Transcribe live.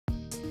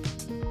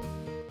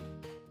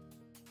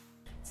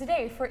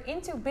Today, for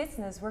Into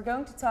Business, we're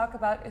going to talk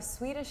about a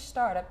Swedish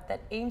startup that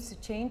aims to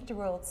change the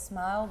world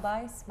smile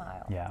by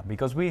smile. Yeah,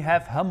 because we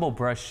have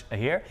HumbleBrush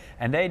here,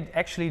 and they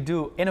actually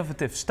do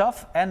innovative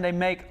stuff, and they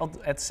make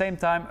at the same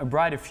time a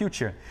brighter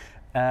future.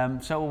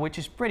 Which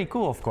is pretty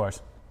cool, of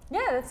course.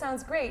 Yeah, that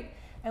sounds great.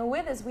 And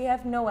with us we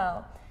have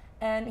Noel,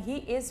 and he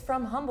is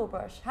from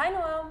HumbleBrush. Hi,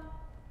 Noel.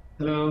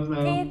 Hello,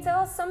 hello. Can you tell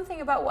us something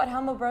about what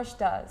HumbleBrush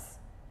does?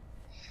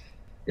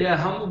 Yeah,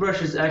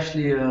 HumbleBrush is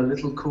actually a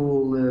little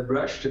cool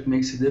brush that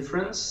makes a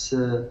difference.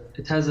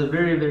 It has a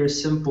very, very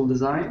simple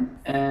design,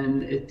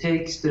 and it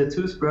takes the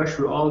toothbrush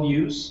we all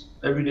use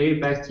every day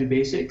back to the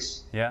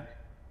basics. Yeah.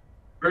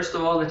 First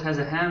of all, it has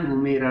a handle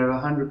made out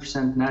of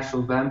 100%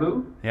 natural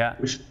bamboo, yeah.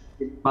 which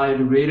is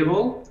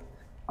biodegradable.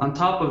 On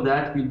top of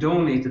that, we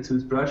donate the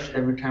toothbrush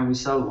every time we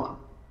sell one.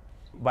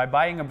 By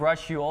buying a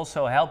brush, you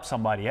also help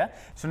somebody, yeah?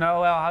 So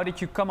Noel, how did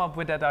you come up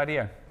with that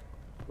idea?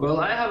 Well,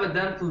 I have a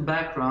dental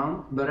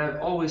background, but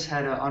I've always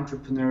had an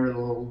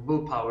entrepreneurial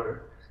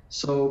willpower.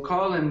 So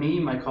Carl and me,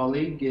 my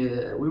colleague,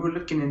 we were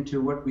looking into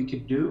what we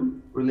could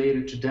do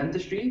related to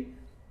dentistry.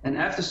 And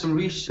after some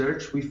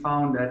research, we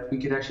found that we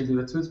could actually do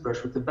a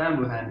toothbrush with a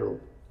bamboo handle.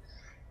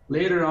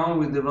 Later on,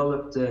 we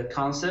developed a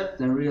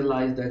concept and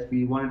realized that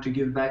we wanted to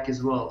give back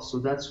as well. So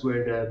that's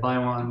where the buy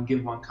one,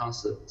 give one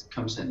concept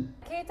comes in.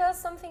 Can you tell us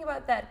something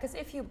about that? Because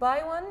if you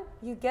buy one,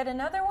 you get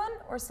another one,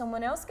 or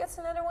someone else gets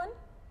another one?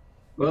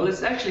 Well,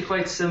 it's actually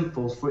quite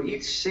simple. For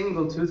each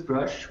single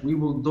toothbrush, we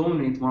will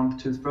donate one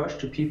toothbrush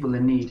to people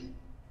in need.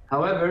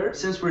 However,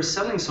 since we're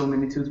selling so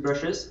many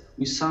toothbrushes,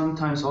 we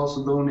sometimes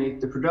also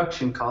donate the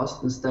production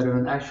cost instead of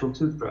an actual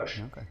toothbrush.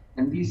 Okay.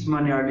 And these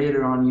money are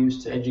later on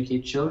used to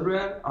educate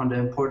children on the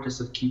importance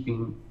of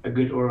keeping a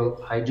good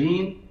oral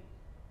hygiene.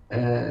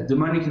 The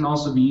money can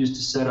also be used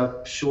to set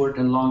up short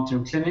and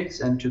long-term clinics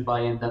and to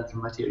buy in dental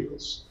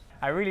materials.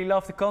 I really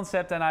love the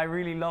concept, and I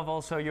really love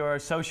also your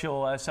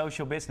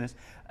social business.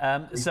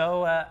 Thanks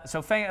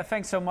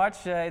so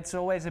much. It's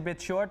always a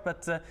bit short,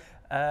 but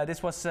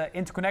this was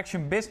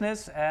IntoConnection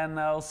Business, and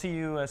I'll see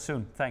you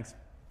soon. Thanks.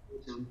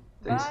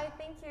 Thanks. Bye.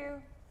 Thank you.